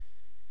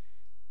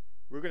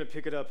We're going to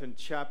pick it up in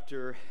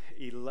chapter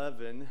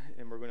 11,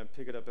 and we're going to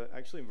pick it up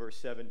actually in verse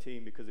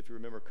 17, because if you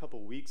remember a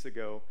couple weeks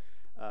ago,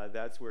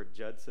 that's where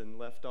Judson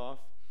left off.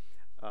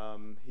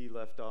 He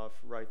left off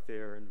right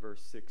there in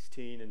verse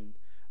 16 and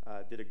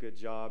did a good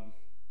job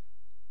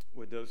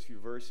with those few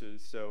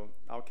verses. So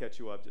I'll catch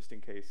you up just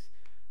in case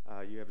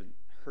you haven't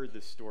heard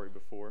this story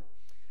before.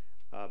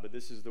 But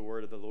this is the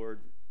word of the Lord,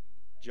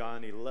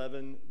 John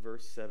 11,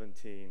 verse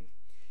 17.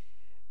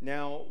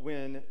 Now,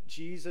 when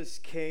Jesus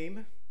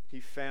came, he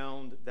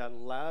found that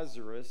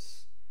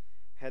Lazarus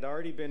had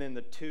already been in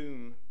the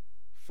tomb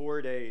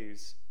 4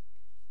 days.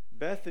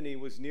 Bethany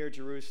was near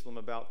Jerusalem,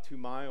 about 2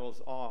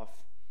 miles off,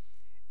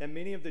 and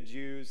many of the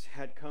Jews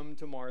had come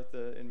to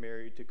Martha and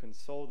Mary to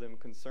console them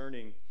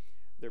concerning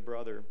their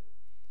brother.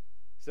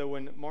 So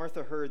when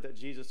Martha heard that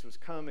Jesus was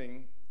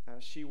coming,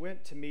 she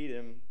went to meet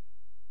him,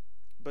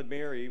 but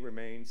Mary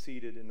remained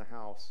seated in the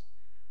house.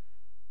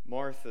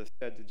 Martha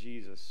said to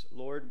Jesus,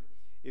 "Lord,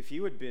 if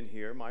you had been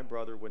here, my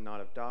brother would not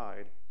have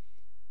died.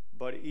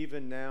 But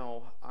even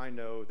now I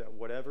know that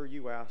whatever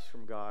you ask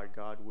from God,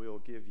 God will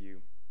give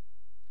you."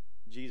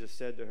 Jesus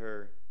said to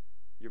her,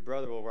 "Your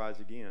brother will rise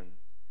again."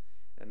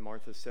 And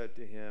Martha said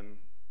to him,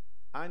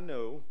 "I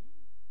know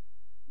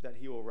that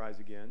he will rise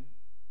again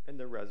in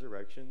the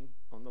resurrection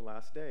on the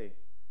last day."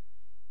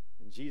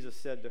 And Jesus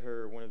said to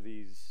her one of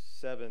these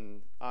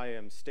 7 I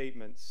am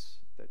statements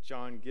that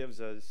John gives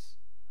us: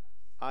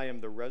 "I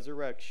am the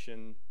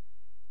resurrection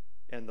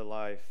and the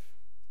life.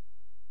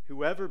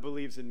 Whoever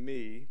believes in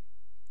me,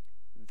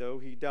 though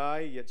he die,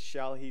 yet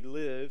shall he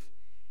live,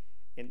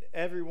 and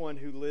everyone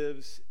who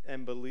lives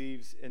and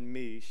believes in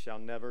me shall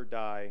never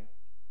die.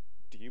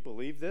 Do you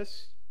believe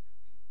this?"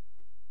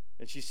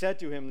 And she said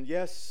to him,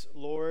 "Yes,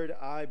 Lord,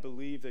 I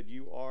believe that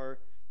you are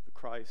the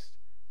Christ,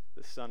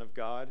 the Son of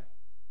God,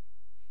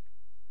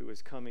 who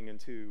is coming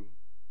into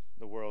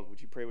the world."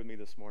 Would you pray with me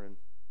this morning?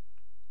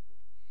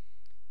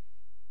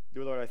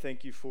 Dear Lord, I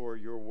thank you for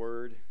your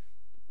word.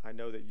 I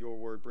know that your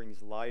word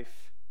brings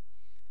life.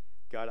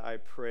 God, I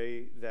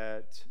pray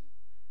that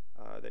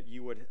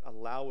you would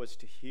allow us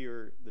to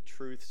hear the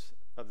truths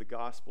of the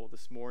gospel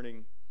this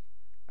morning.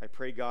 I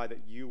pray, God,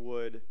 that you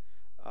would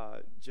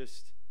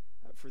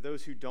for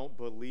those who don't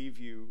believe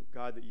you,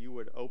 God, that you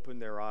would open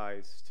their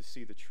eyes to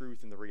see the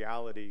truth and the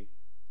reality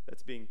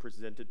that's being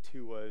presented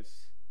to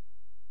us,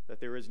 that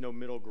there is no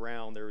middle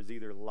ground. There is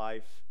either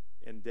life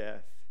and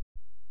death.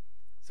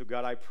 So,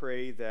 God, I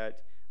pray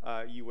that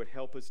you would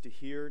help us to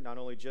hear, not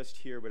only just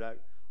hear,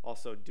 but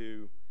also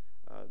do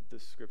the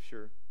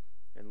scripture.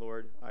 And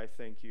Lord, I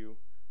thank you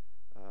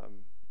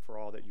for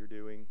all that you're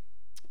doing.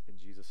 In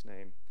Jesus'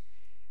 name,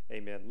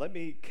 amen. Let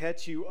me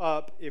catch you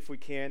up if we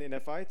can. And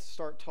if I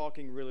start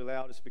talking really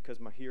loud, it's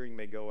because my hearing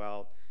may go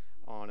out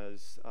on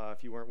us.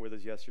 If you weren't with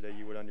us yesterday,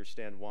 you would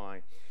understand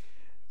why.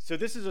 So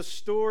this is a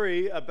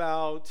story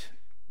about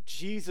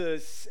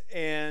Jesus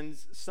and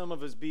some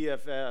of his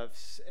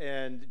BFFs.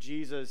 And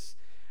Jesus,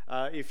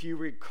 if you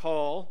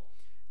recall,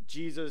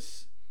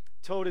 Jesus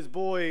told his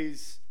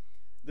boys,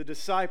 the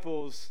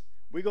disciples,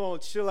 we're going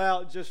to chill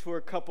out just for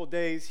a couple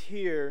days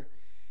here,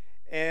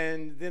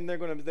 and then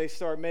they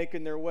start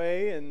making their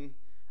way. And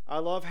I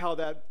love how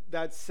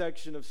that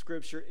section of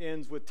scripture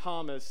ends with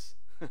Thomas.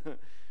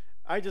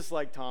 I just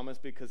like Thomas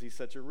because he's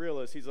such a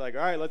realist. He's like,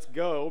 "All right, let's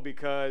go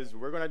because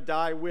we're going to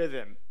die with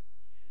him."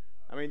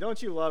 I mean,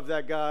 don't you love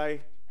that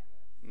guy?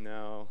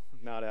 No,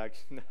 not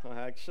actually. No,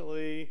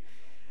 actually,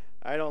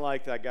 I don't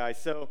like that guy.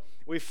 So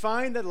we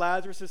find that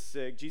Lazarus is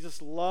sick.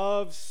 Jesus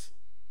loves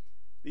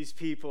these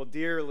people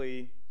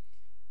dearly,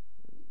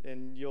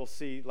 and you'll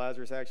see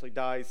Lazarus actually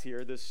dies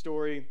here. This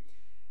story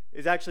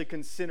is actually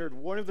considered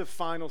one of the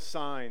final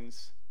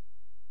signs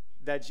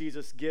that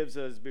Jesus gives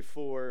us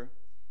before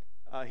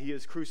he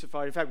is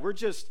crucified. In fact, we're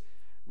just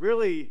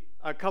really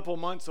a couple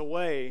months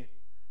away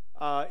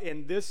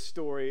in this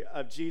story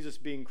of Jesus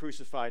being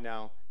crucified.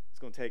 Now, it's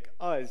going to take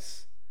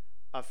us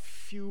a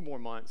few more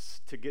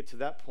months to get to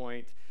that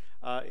point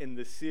in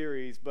the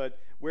series, but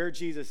where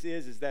Jesus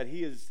is that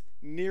he is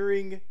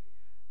nearing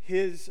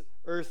his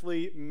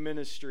earthly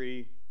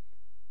ministry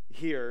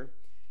here.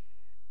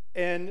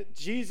 And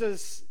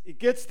Jesus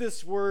gets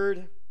this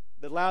word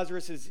that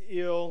Lazarus is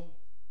ill,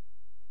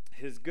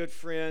 his good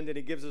friend, and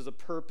he gives us a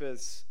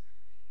purpose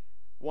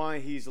why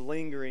he's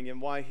lingering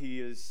and why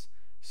he is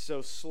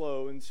so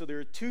slow. And so there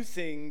are 2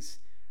 things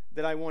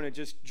that I want to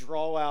just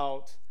draw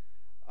out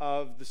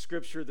of the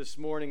scripture this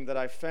morning that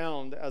I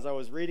found as I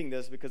was reading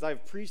this, because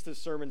I've preached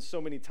this sermon so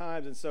many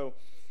times, and so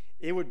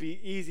it would be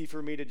easy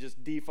for me to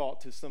just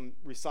default to some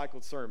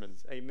recycled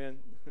sermons. Amen?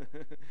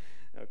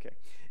 Okay.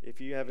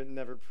 If you haven't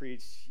never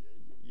preached,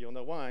 you'll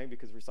know why,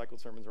 because recycled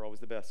sermons are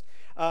always the best.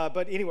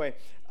 But anyway,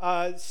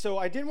 so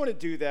I didn't want to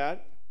do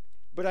that,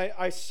 but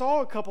I saw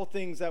a couple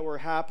things that were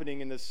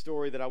happening in this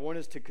story that I want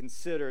us to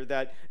consider.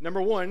 That,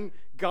 number one,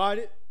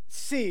 God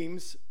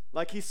seems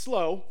like he's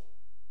slow.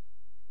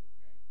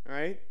 All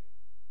right?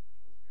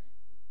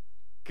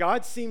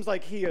 God seems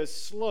like he is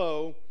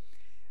slow.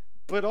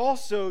 But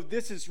also,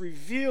 this is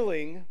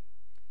revealing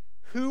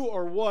who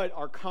or what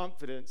our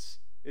confidence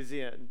is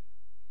in.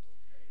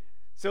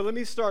 So let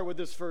me start with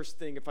this first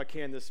thing, if I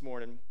can, this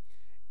morning.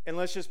 And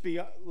let's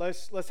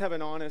have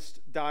an honest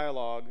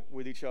dialogue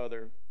with each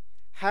other.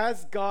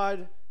 Has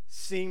God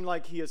seemed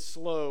like he is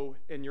slow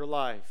in your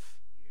life?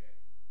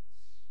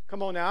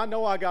 Come on now, I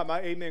know I got my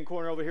amen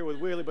corner over here with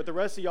Willie, but the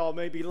rest of y'all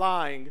may be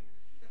lying.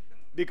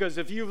 Because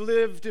if you've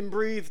lived and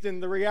breathed in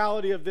the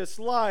reality of this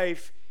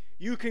life,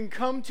 you can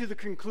come to the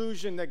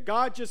conclusion that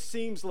God just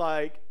seems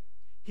like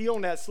he on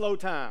that slow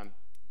time.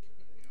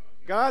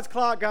 God's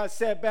clock got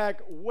set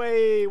back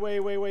way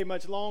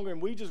much longer,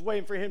 and we just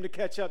waiting for him to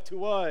catch up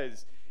to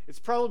us. It's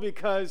probably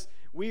because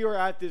we are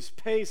at this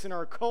pace in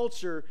our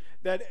culture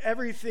that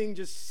everything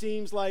just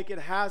seems like it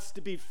has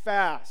to be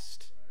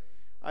fast.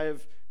 I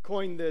have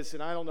coined this,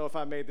 and I don't know if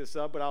I made this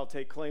up, but I'll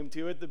take claim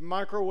to it, the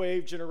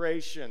microwave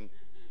generation.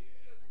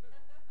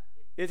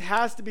 It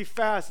has to be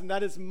fast, and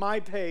that is my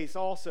pace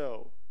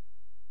also.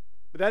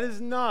 But that is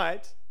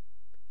not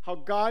how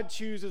God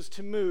chooses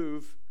to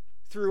move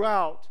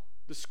throughout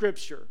the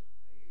Scripture.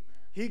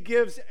 He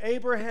gives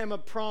Abraham a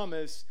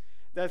promise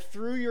that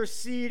through your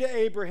seed,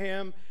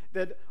 Abraham,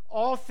 that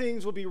all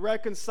things will be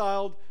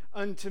reconciled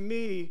unto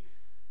me.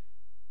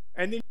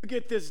 And then you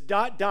get this ... We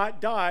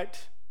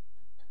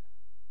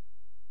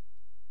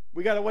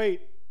got to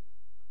wait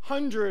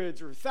hundreds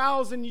or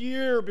 1,000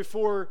 years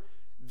before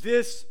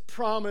this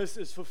promise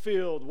is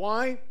fulfilled.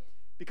 Why?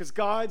 Because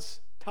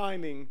God's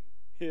timing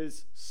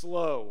is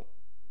slow.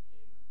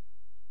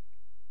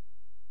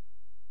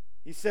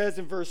 He says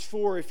in verse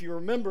 4, if you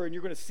remember, and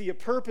you're going to see a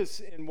purpose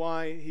in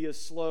why he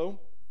is slow.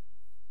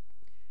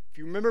 If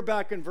you remember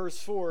back in verse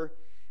 4,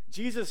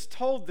 Jesus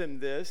told them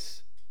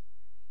this,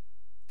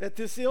 that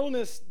this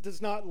illness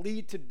does not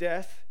lead to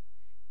death.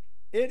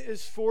 It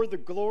is for the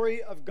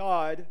glory of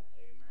God, amen,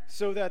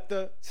 so that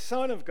the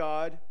Son of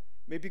God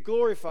may be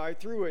glorified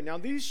through it. Now,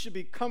 these should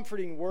be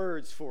comforting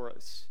words for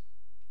us.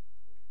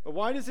 But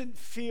why does it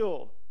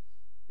feel?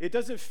 It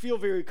doesn't feel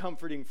very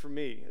comforting for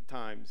me at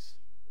times.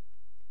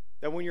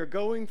 That when you're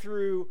going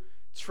through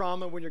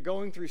trauma, when you're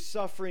going through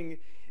suffering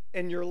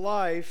in your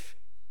life,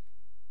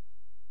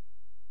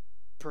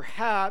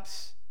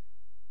 perhaps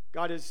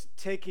God is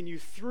taking you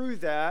through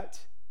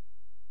that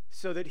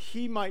so that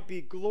he might be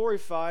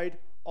glorified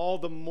all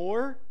the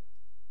more.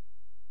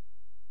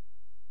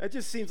 That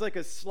just seems like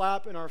a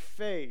slap in our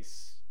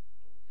face.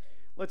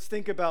 Let's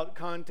think about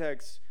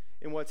context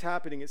in what's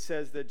happening. It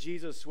says that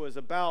Jesus was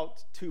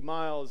about 2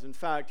 miles. In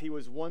fact, he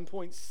was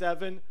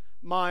 1.7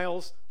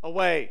 miles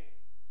away.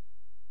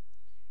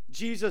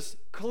 Jesus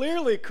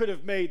clearly could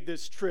have made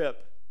this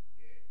trip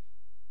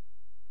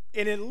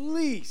in at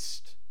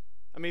least,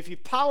 if he's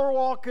power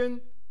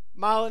walking, 1.5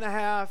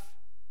 miles,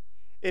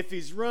 if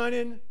he's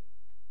running,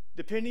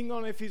 depending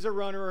on if he's a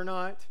runner or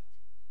not,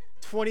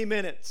 20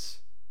 minutes.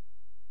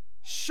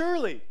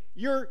 Surely,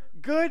 your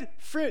good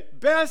friend,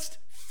 best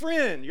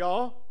friend,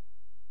 y'all.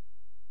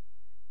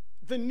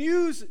 The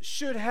news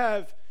should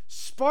have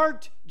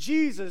sparked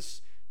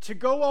Jesus to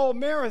go all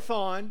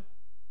marathon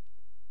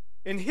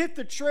and hit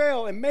the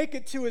trail and make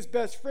it to his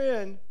best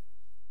friend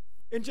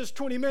in just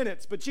 20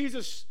 minutes. But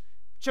Jesus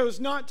chose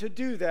not to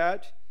do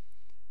that.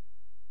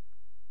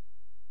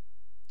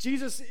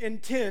 Jesus'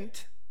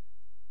 intent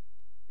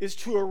is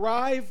to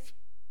arrive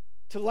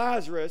to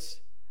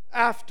Lazarus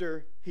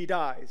after he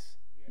dies.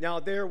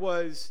 Now, there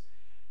was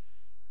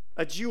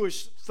a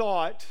Jewish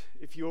thought,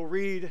 if you'll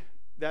read,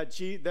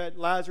 that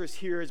Lazarus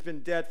here has been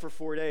dead for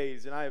 4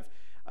 days. And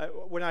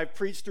when I've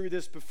preached through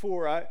this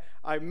before,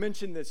 I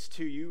mentioned this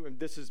to you, and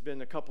this has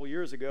been a couple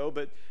years ago,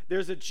 but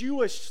there's a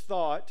Jewish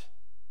thought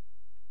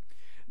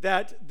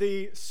that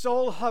the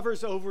soul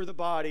hovers over the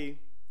body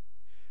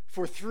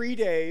for 3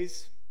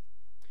 days,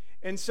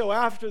 and so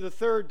after the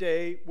 3rd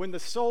day, when the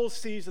soul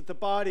sees that the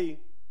body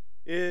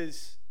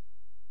is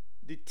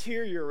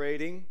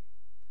deteriorating,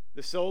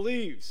 the soul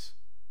leaves.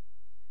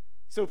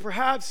 So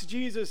perhaps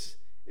Jesus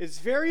is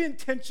very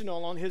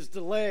intentional on his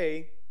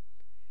delay,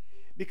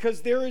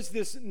 because there is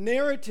this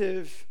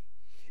narrative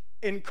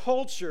in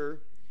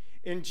culture,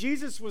 and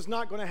Jesus was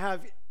not going to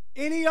have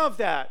any of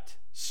that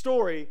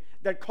story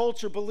that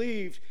culture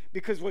believed,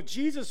 because what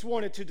Jesus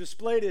wanted to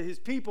display to his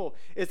people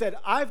is that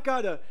I've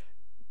got a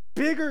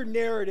bigger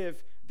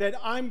narrative that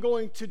I'm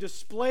going to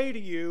display to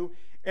you,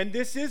 and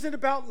this isn't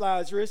about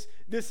Lazarus,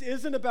 this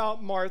isn't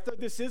about Martha,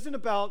 this isn't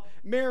about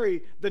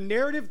Mary. The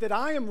narrative that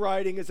I am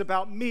writing is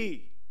about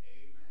me.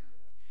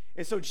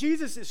 And so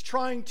Jesus is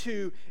trying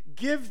to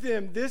give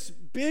them this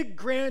big,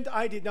 grand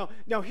idea.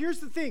 Now here's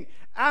the thing.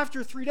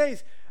 After 3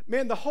 days,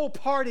 man, the whole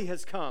party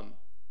has come.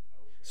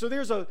 So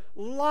there's a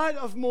lot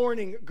of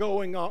mourning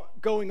going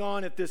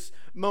on at this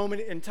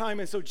moment in time.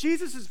 And so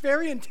Jesus is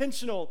very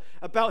intentional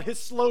about his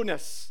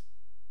slowness.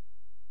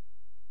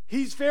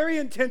 He's very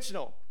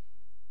intentional.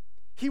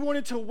 He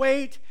wanted to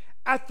wait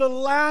at the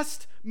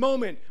last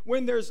moment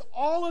when there's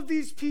all of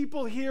these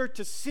people here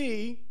to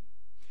see,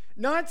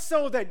 not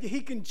so that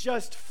he can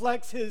just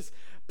flex his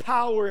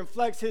power and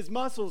flex his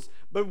muscles,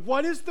 but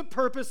what is the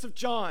purpose of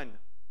John?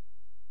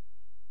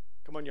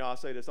 Come on, y'all, I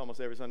say this almost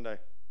every Sunday.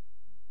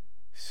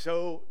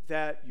 So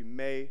that you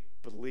may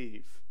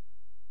believe.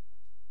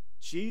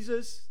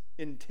 Jesus'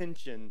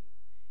 intention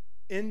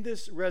in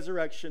this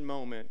resurrection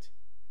moment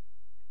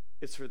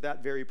is for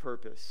that very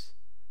purpose,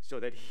 so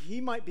that he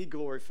might be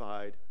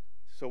glorified.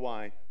 So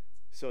why?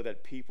 So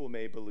that people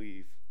may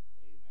believe.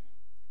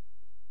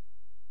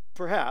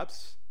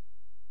 Perhaps,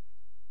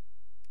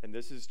 and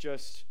this is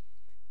just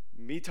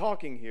me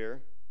talking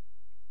here,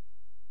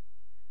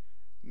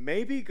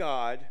 maybe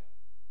God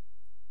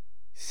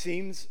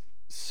seems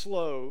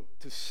slow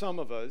to some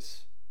of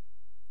us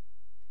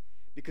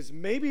because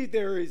maybe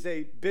there is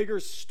a bigger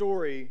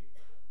story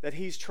that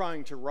he's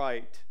trying to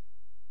write,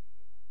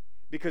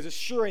 because it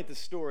sure ain't the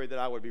story that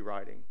I would be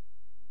writing.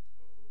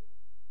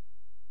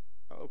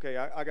 Okay,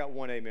 I got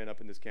one amen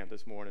up in this camp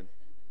this morning.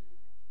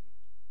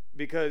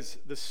 Because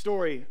the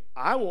story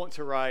I want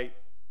to write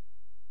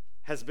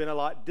has been a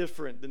lot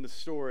different than the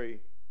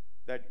story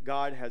that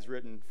God has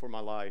written for my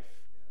life.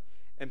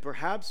 And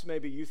perhaps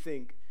maybe you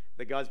think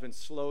that God's been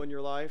slow in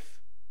your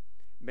life.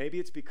 Maybe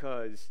it's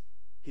because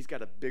he's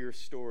got a bigger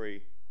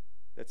story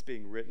that's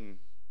being written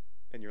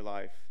in your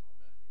life.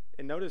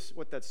 And notice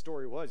what that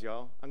story was,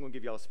 y'all. I'm going to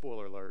give y'all a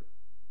spoiler alert.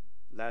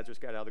 Lazarus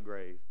got out of the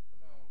grave.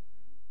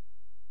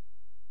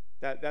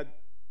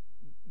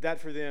 That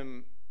for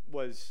them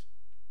was,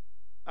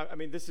 I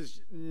mean, this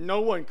is,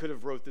 no one could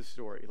have wrote this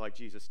story like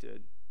Jesus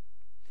did.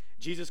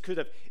 Jesus could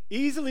have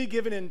easily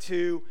given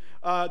into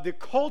the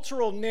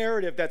cultural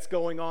narrative that's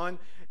going on,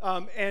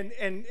 and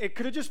it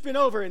could have just been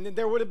over, and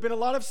there would have been a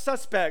lot of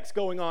suspects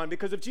going on,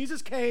 because if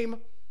Jesus came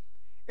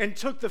and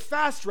took the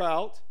fast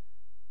route,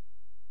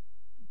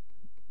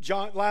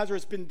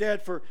 Lazarus been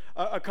dead for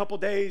a couple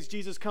days,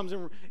 Jesus comes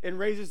and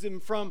raises him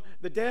from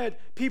the dead,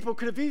 people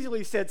could have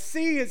easily said,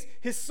 see,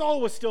 his soul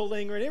was still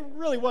lingering. It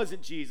really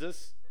wasn't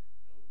Jesus.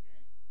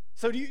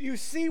 So do you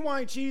see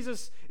why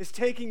Jesus is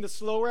taking the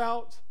slow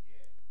route?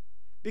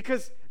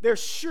 Because there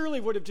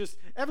surely would have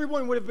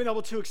everyone would have been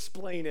able to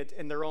explain it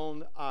in their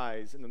own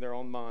eyes and in their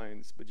own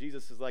minds. But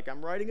Jesus is like,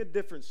 I'm writing a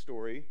different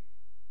story,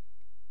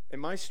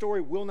 and my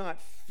story will not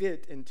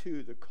fit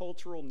into the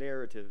cultural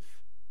narrative,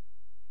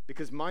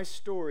 because my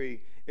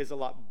story is a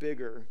lot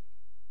bigger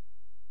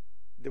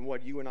than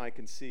what you and I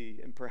can see.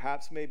 And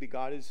perhaps maybe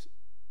God is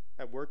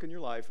at work in your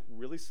life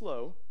really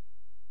slow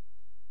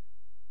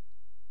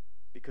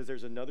because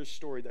there's another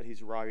story that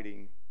he's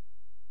writing.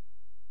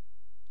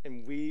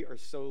 And we are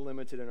so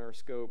limited in our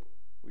scope,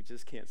 we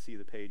just can't see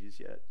the pages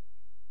yet.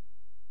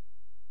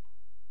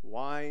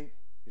 Why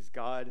is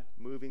God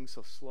moving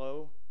so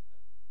slow?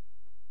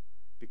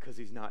 Because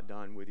he's not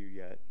done with you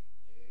yet.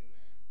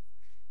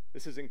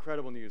 This is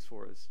incredible news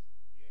for us.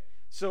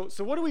 So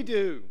what do we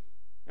do?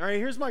 All right,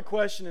 here's my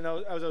question, and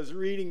as I was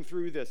reading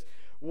through this.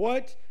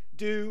 What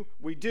do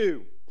we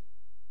do?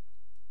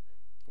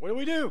 What do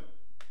we do?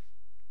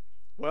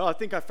 Well, I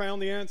think I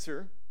found the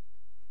answer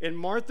in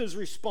Martha's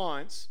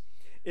response.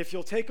 If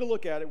you'll take a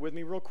look at it with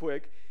me real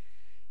quick.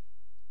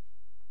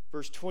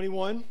 Verse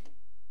 21,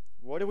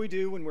 what do we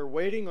do when we're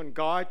waiting on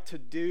God to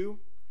do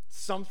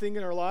something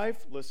in our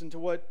life? Listen to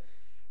what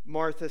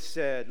Martha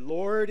said.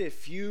 Lord,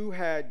 if you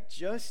had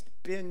just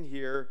been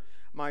here,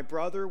 my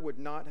brother would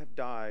not have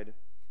died.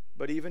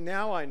 But even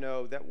now I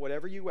know that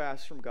whatever you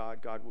ask from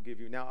God, God will give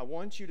you. Now, I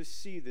want you to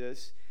see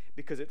this,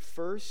 because at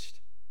first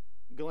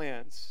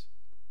glance,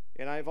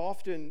 and I've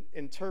often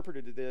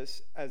interpreted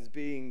this as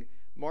being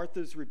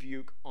Martha's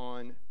rebuke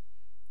on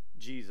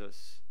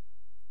Jesus.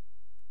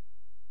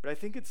 But I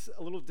think it's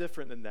a little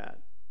different than that.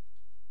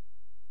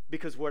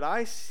 Because what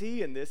I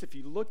see in this, if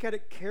you look at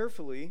it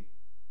carefully,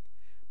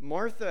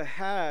 Martha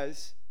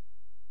has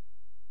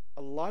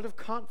a lot of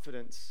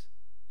confidence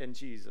in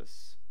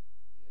Jesus.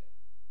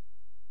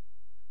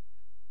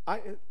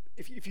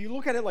 If you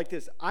look at it like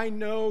this, I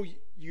know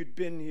you'd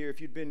been here. If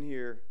you'd been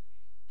here,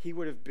 he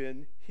would have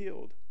been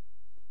healed.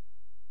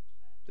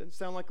 Doesn't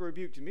sound like a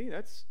rebuke to me.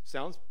 That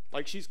sounds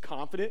like she's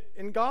confident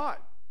in God.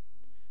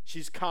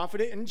 She's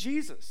confident in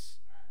Jesus.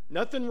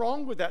 Nothing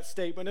wrong with that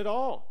statement at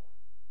all.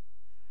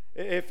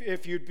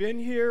 If you'd been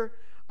here,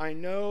 I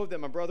know that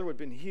my brother would have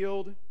been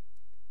healed.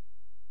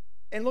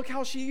 And look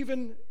how she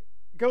even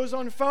goes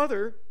on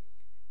further.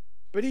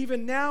 But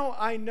even now,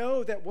 I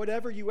know that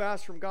whatever you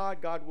ask from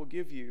God, God will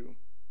give you.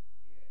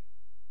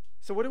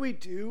 So what do we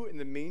do in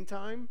the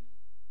meantime?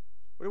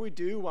 What do we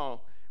do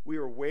while we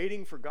are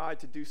waiting for God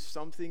to do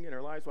something in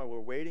our lives, while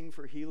we're waiting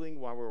for healing,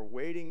 while we're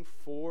waiting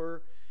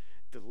for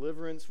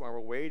deliverance, while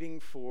we're waiting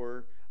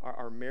for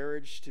our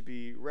marriage to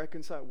be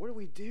reconciled? What do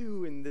we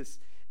do in this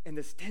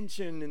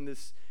tension, in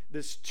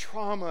this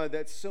trauma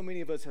that so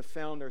many of us have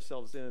found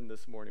ourselves in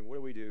this morning?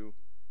 What do?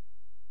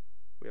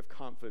 We have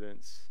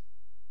confidence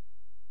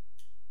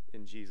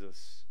in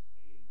Jesus.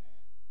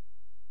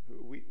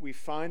 Amen. We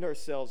find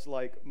ourselves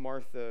like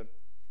Martha,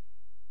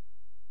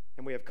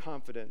 and we have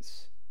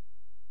confidence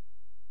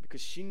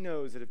because she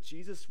knows that if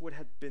Jesus would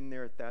have been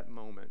there at that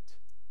moment,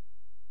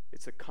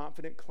 it's a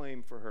confident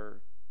claim for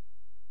her.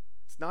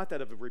 It's not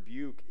that of a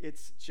rebuke,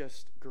 it's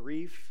just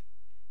grief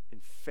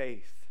and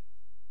faith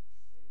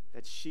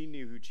that she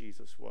knew who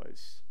Jesus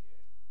was.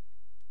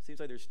 Seems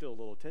like there's still a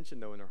little tension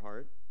though in her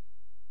heart.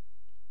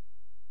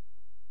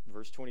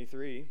 Verse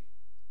 23,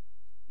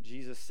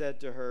 Jesus said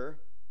to her,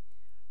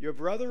 "Your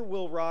brother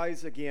will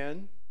rise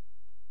again."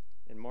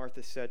 And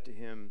Martha said to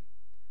him,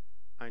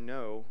 "I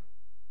know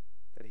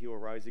that he will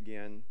rise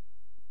again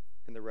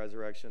in the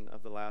resurrection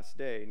of the last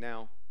day."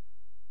 Now,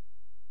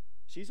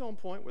 she's on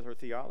point with her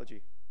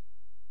theology.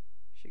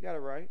 She got it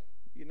right,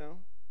 you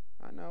know.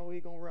 I know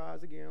he's going to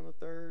rise again on the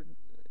third,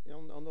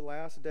 on the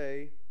last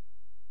day.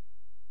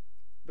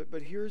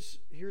 But here's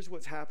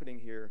what's happening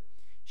here.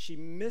 She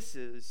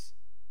misses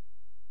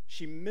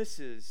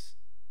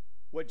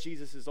what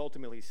Jesus is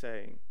ultimately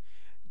saying.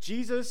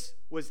 Jesus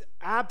was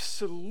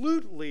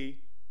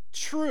absolutely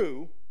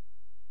true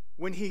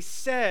when he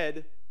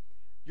said,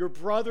 "Your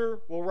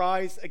brother will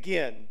rise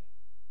again,"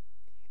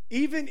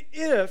 even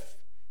if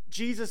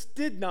Jesus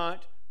did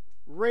not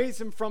raise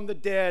him from the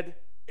dead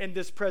in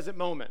this present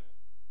moment.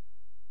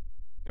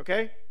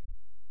 Okay?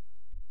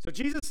 So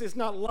Jesus is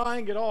not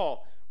lying at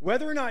all.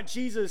 Whether or not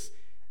Jesus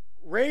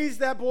raised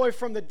that boy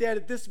from the dead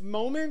at this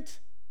moment,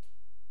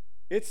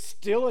 it's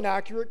still an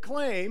accurate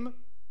claim.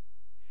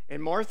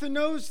 And Martha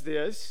knows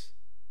this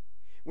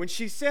when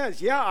she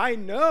says, "Yeah, I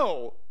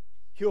know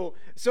he'll."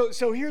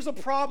 So here's a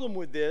problem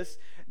with this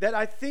that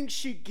I think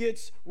she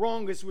gets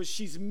wrong, is when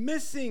she's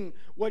missing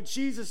what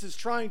Jesus is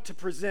trying to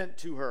present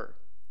to her.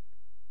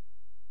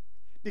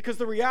 Because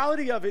the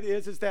reality of it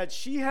is that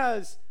she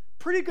has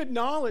pretty good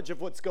knowledge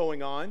of what's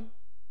going on.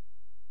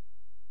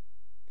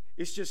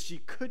 It's just she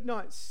could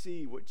not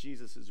see what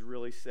Jesus is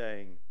really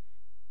saying.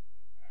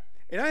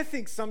 And I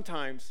think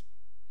sometimes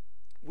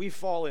we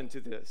fall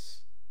into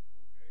this.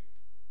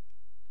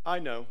 I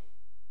know.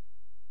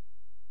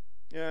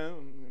 Yeah,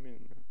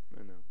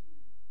 I know.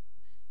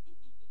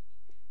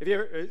 If you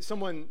ever,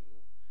 someone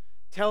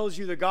tells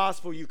you the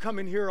gospel, you come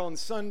in here on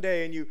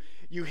Sunday and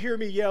you hear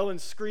me yell and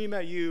scream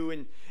at you,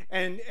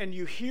 and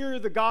you hear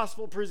the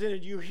gospel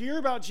presented, you hear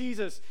about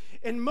Jesus,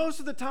 and most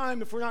of the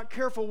time, if we're not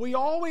careful, we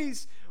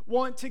always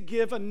want to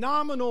give a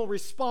nominal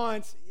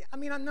response. I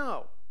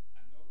know.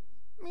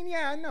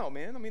 I know,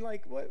 man.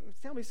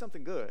 What? Tell me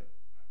something good.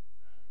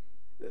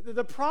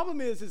 The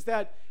problem is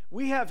that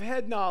we have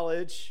head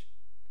knowledge,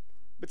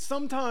 but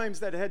sometimes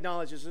that head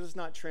knowledge is just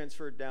not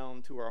transferred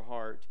down to our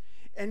heart.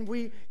 And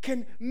we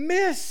can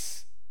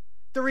miss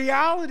the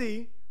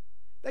reality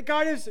that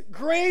God is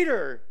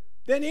greater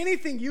than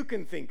anything you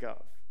can think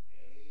of.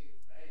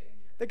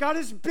 That God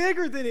is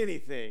bigger than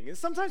anything. And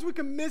sometimes we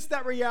can miss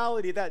that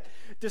reality that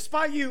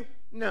despite I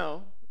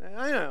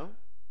know.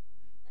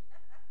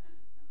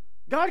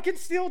 God can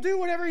still do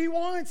whatever he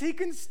wants. He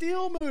can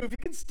still move. He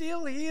can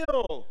still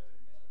heal.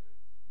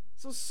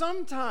 So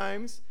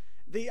sometimes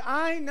the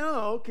 "I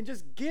know" can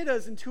just get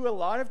us into a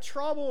lot of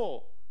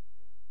trouble.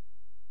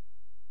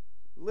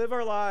 Live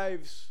our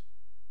lives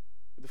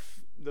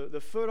with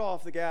the foot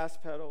off the gas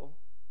pedal,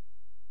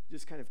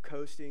 just kind of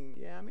coasting.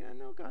 Yeah, I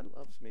know God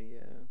loves me,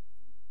 yeah.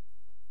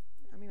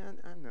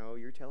 I know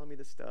you're telling me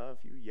this stuff.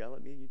 You yell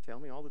at me. You tell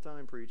me all the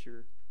time,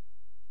 preacher.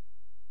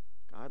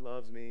 God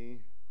loves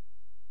me.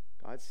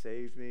 God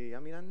saved me. I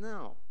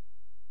know.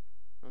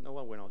 I don't know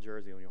what went all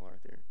Jersey on you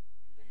right there.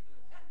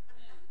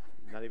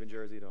 Not even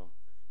Jersey at all.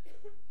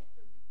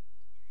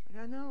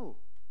 I know.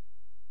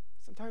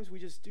 Sometimes we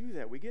just do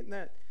that. We get in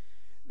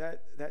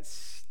that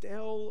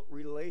stale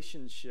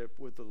relationship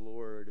with the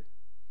Lord.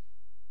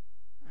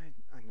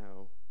 I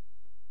know.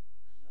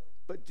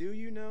 But do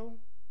you know?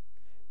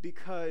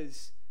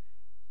 Because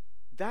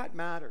that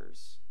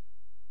matters.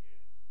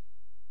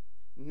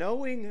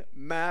 Knowing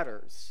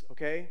matters,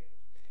 okay?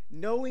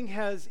 Knowing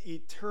has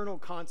eternal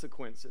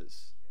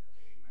consequences.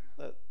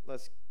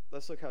 Let's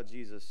look how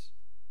Jesus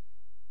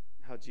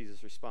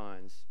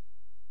responds.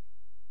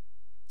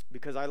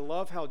 Because I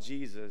love how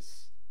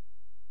Jesus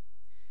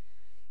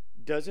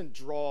doesn't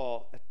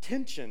draw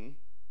attention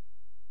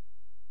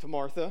to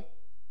Martha.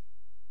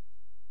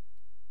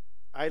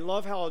 I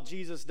love how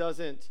Jesus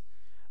doesn't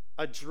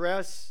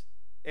address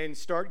and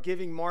start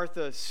giving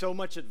Martha so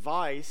much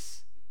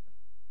advice.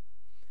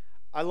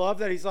 I love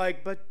that he's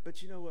like,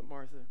 but you know what,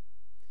 Martha?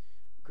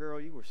 Girl,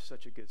 you were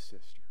such a good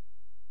sister.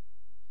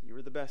 You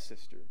were the best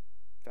sister.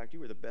 In fact, you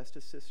were the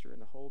bestest sister in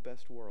the whole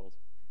best world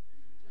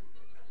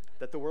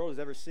that the world has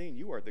ever seen.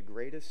 You are the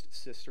greatest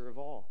sister of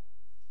all.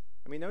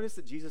 Notice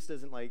that Jesus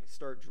doesn't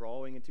start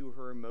drawing into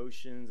her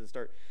emotions and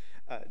start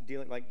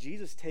dealing.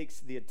 Jesus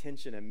takes the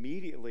attention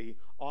immediately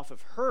off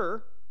of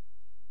her.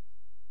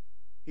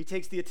 He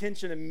takes the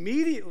attention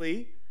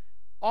immediately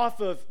off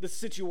of the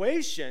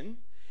situation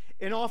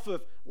and off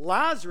of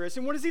Lazarus.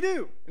 And what does he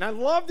do? And I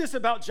love this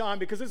about John,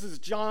 because this is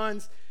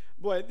John's,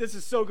 boy, this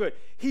is so good.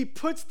 He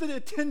puts the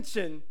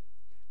attention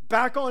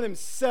back on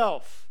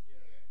himself,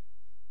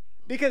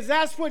 because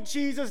that's what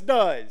Jesus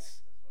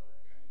does.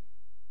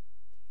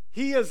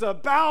 He is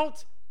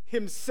about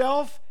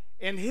himself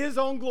and his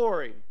own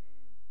glory.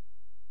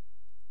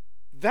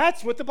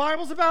 That's what the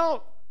Bible's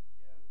about.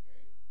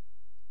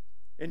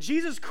 And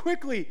Jesus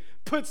quickly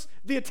puts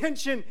the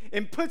attention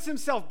and puts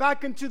himself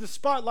back into the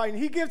spotlight.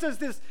 And he gives us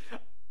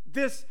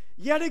this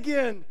yet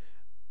again,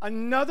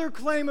 another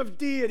claim of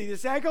deity,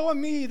 this ego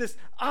eimi, this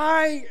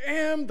I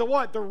am the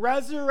what? The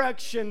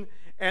resurrection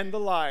and the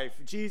life.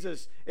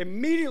 Jesus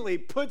immediately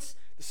puts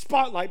the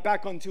spotlight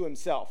back onto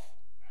himself.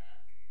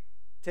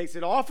 Takes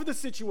it off of the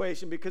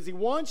situation because he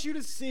wants you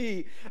to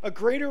see a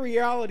greater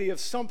reality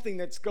of something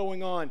that's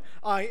going on.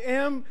 I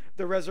am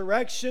the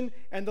resurrection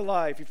and the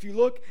life. If you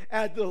look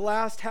at the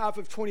last half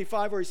of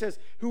 25 where he says,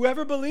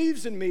 whoever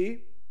believes in me,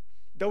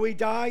 though he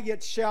die,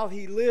 yet shall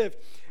he live.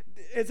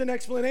 It's an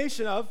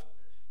explanation of,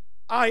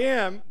 I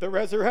am the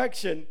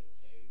resurrection. Amen.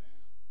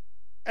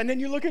 And then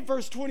you look at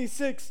verse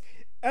 26,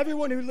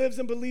 everyone who lives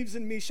and believes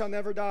in me shall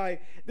never die.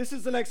 This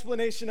is an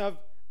explanation of,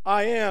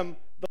 I am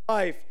the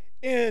life.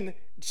 In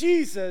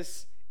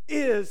Jesus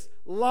is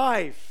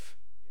life.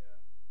 Yeah.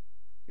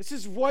 This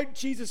is what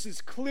Jesus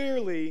is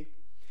clearly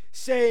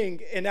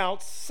saying. And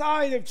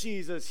outside of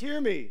Jesus, hear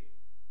me,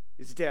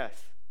 is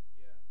death.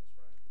 Yeah, that's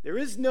right. There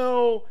is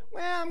no,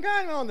 well, I'm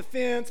kind of on the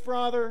fence,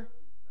 brother.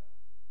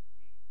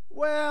 No.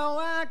 Well,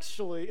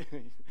 actually,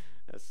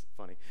 that's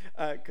funny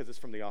because it's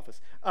from The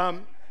Office.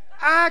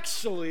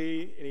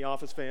 Actually, any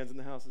Office fans in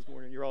the house this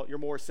morning? You're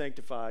more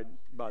sanctified,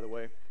 by the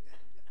way.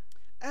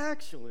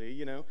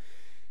 Actually,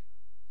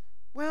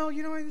 well,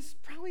 there's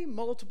probably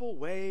multiple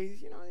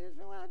ways.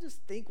 I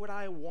just think what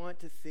I want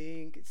to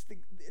think.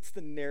 It's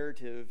the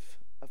narrative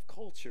of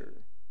culture.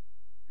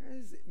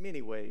 There's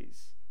many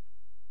ways.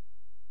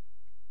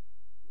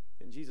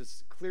 And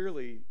Jesus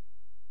clearly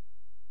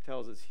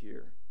tells us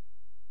here,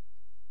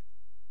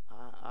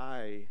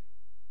 I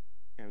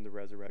am the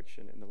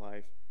resurrection and the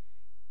life.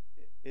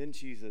 In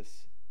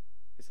Jesus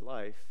is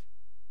life.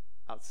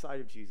 Outside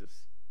of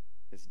Jesus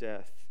is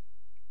death.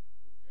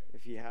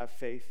 If you have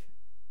faith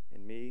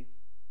in me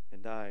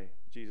and I,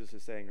 Jesus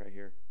is saying right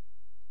here,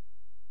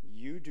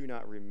 you do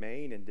not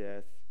remain in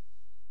death.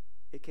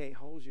 It can't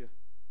hold you.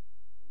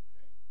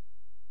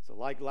 So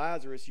like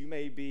Lazarus, you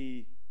may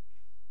be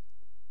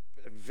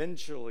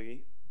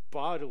eventually,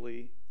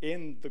 bodily,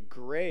 in the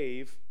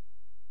grave,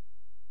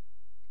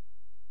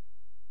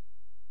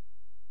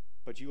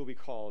 but you will be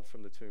called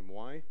from the tomb.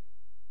 Why?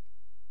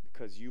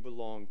 Because you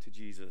belong to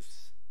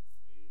Jesus.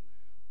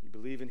 You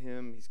believe in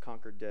him. He's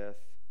conquered death.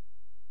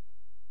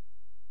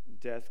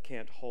 Death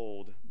can't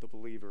hold the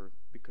believer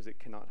because it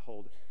cannot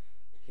hold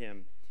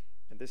him.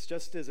 And this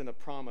just isn't a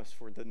promise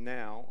for the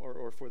now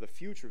or for the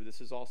future. This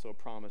is also a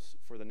promise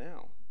for the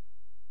now.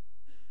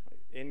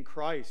 In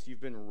Christ, you've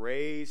been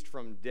raised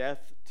from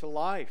death to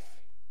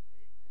life.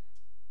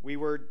 We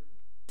were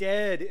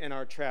dead in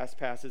our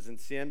trespasses and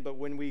sin, but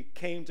when we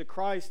came to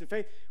Christ in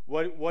faith,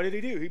 what did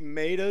he do? He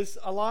made us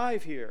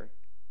alive here.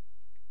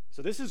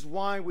 So this is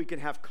why we can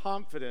have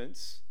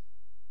confidence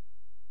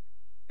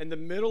in the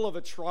middle of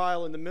a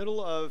trial, in the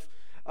middle of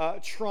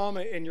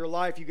trauma in your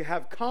life. You can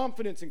have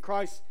confidence in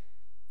Christ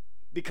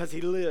because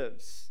he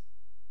lives.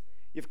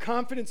 You have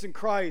confidence in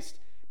Christ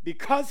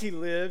because he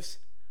lives.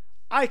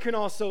 I can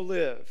also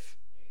live.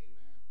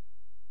 Amen.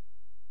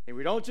 And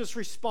we don't just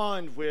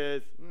respond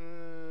with,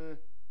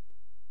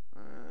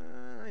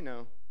 I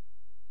know.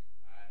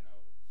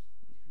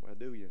 Well,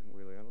 do you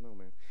really? I don't know,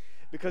 man.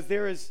 Because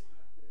there's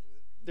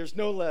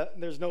no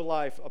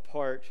life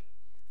apart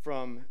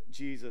from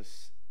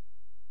Jesus.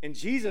 And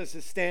Jesus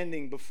is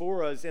standing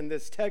before us in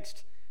this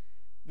text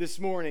this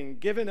morning,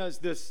 giving us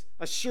this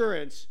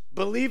assurance,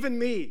 believe in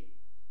me,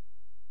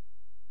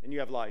 and you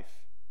have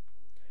life.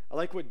 I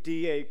like what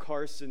D.A.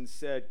 Carson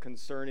said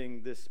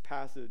concerning this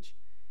passage.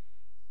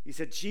 He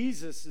said,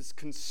 Jesus'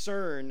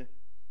 concern,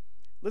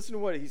 listen to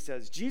what he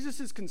says,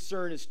 Jesus'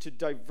 concern is to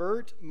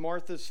divert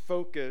Martha's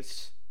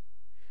focus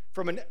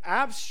from an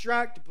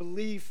abstract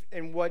belief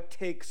in what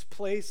takes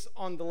place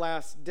on the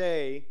last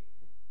day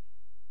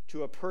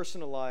to a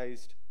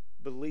personalized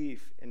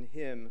belief in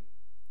him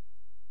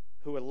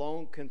who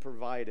alone can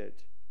provide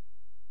it.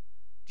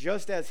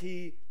 Just as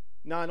he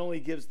not only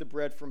gives the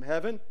bread from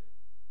heaven,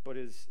 but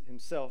is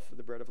himself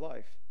the bread of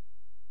life,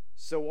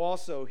 so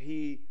also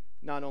he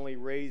not only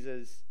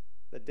raises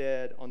the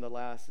dead on the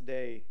last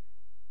day,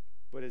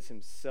 but is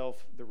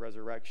himself the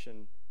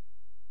resurrection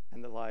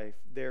and the life.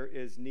 There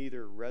is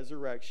neither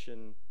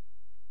resurrection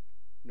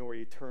nor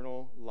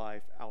eternal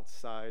life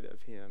outside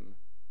of him.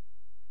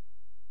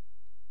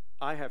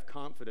 I have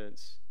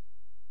confidence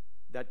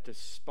that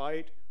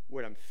despite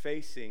what I'm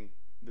facing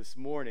this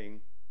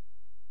morning,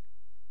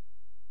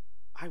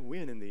 I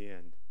win in the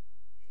end.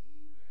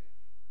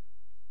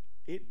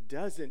 It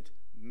doesn't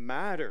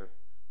matter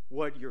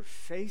what you're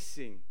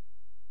facing.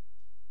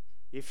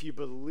 If you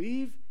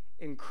believe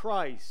in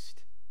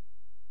Christ,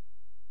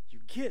 you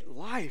get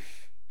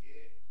life.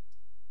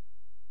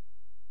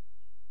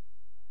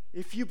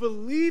 If you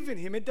believe in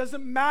him, it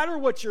doesn't matter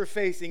what you're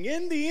facing.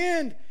 In the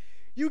end,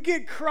 you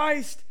get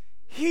Christ.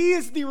 He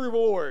is the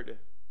reward.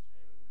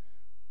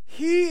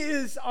 He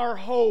is our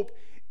hope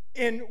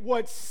in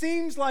what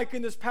seems like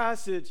in this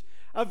passage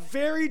a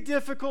very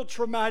difficult,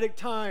 traumatic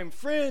time.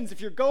 Friends, if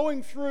you're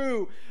going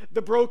through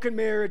the broken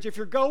marriage, if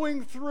you're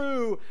going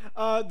through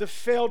the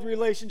failed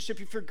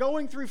relationship, if you're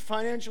going through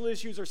financial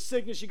issues or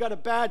sickness, you got a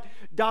bad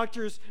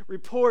doctor's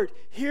report,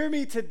 hear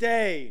me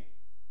today.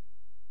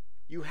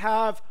 You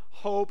have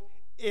hope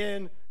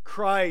in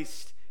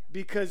Christ,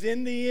 because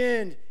in the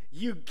end,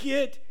 you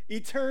get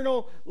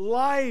eternal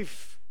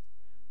life.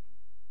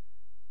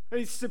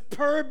 It's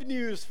superb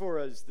news for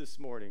us this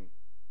morning.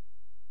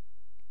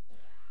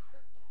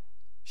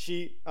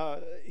 He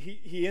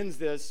ends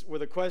this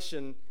with a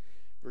question,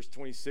 verse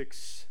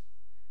 26,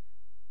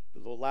 the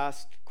little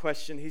last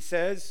question. He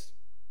says,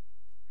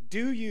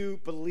 do you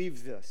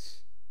believe this?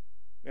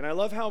 And I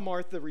love how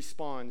Martha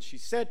responds. She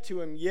said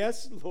to him,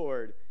 yes,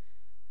 Lord,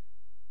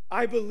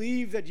 I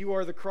believe that you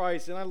are the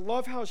Christ. And I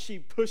love how she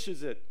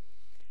pushes it.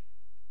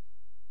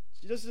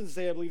 She doesn't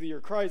say, I believe that you're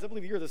Christ. I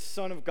believe you're the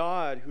Son of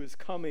God who is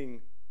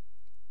coming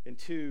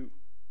into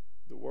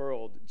the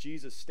world.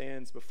 Jesus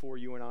stands before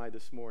you and I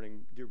this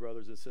morning, dear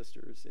brothers and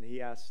sisters, and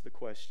he asks the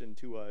question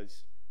to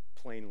us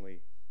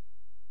plainly.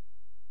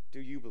 Do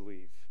you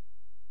believe?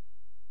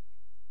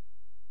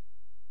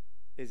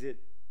 Is it,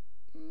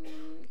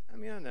 I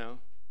don't know.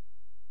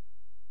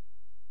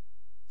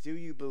 Do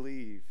you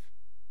believe?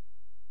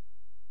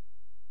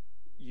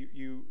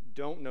 You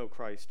don't know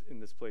Christ in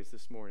this place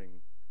this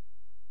morning.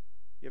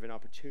 You have an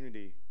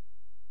opportunity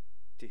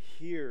to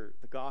hear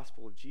the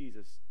gospel of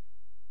Jesus.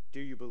 Do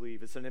you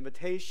believe? It's an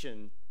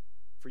invitation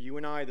for you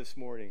and I this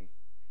morning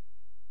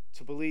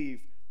to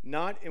believe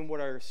not in what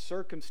our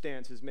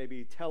circumstances may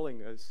be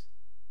telling us,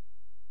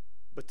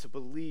 but to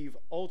believe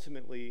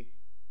ultimately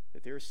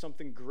that there is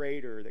something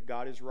greater that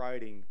God is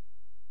writing,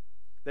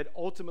 that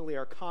ultimately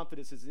our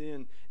confidence is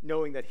in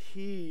knowing that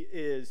he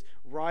is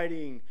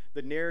writing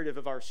the narrative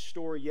of our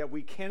story, yet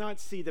we cannot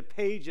see the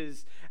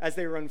pages as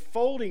they are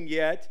unfolding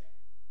yet.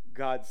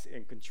 God's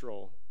in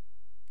control.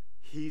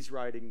 He's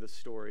writing the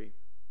story.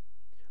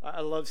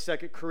 I love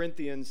 2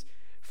 Corinthians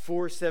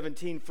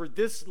 4:17. For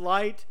this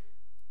light,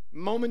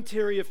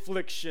 momentary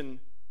affliction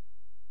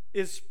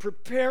is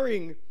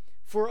preparing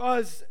for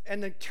us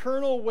an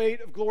eternal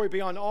weight of glory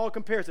beyond all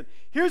comparison.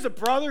 Here's a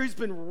brother who's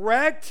been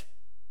wrecked.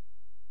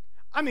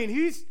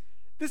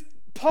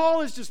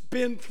 Paul has just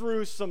been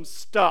through some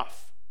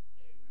stuff.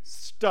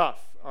 All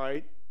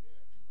right?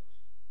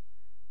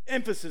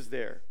 Emphasis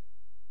there.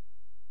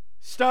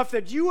 Stuff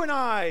that you and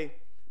I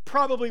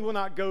probably will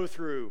not go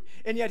through.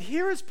 And yet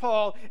here is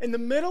Paul in the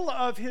middle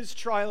of his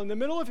trial, in the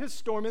middle of his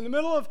storm, in the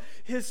middle of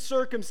his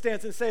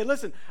circumstance, and say,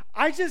 listen,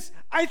 I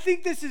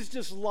think this is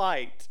just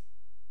light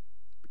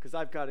because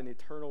I've got an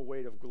eternal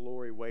weight of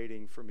glory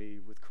waiting for me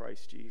with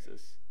Christ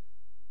Jesus.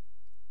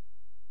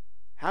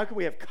 How can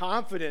we have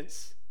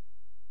confidence?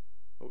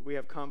 We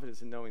have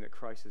confidence in knowing that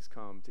Christ has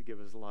come to give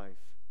us life.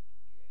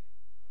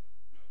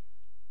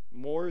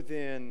 More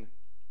than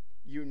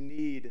you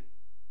need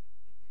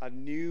a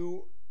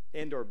new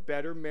and or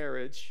better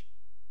marriage,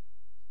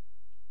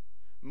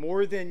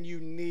 more than you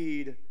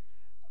need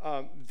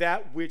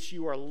that which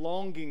you are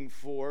longing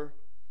for,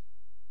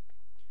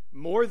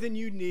 more than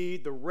you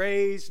need the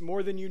raise,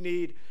 more than you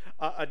need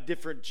a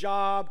different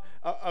job,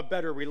 a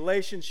better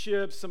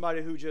relationship,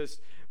 somebody who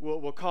just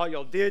will call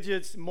y'all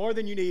digits, more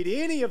than you need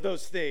any of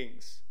those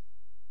things,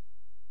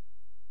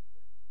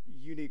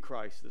 you need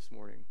Christ this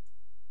morning.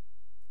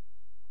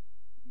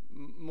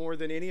 More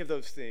than any of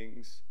those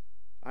things,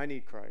 I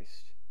need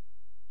Christ.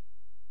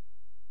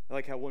 I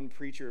like how one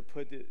preacher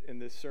put it in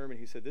this sermon.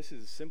 He said, this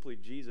is simply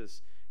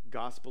Jesus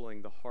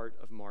gospeling the heart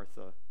of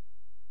Martha,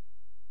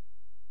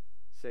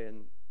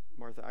 saying,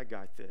 Martha, I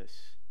got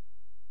this.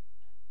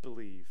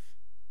 Believe.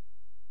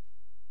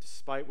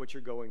 Despite what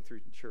you're going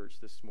through in church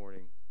this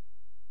morning,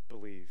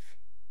 believe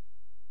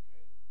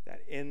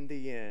that in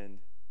the end,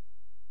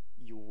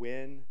 you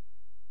win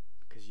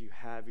because you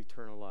have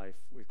eternal life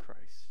with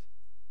Christ.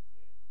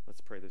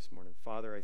 Let's pray this morning. Father, I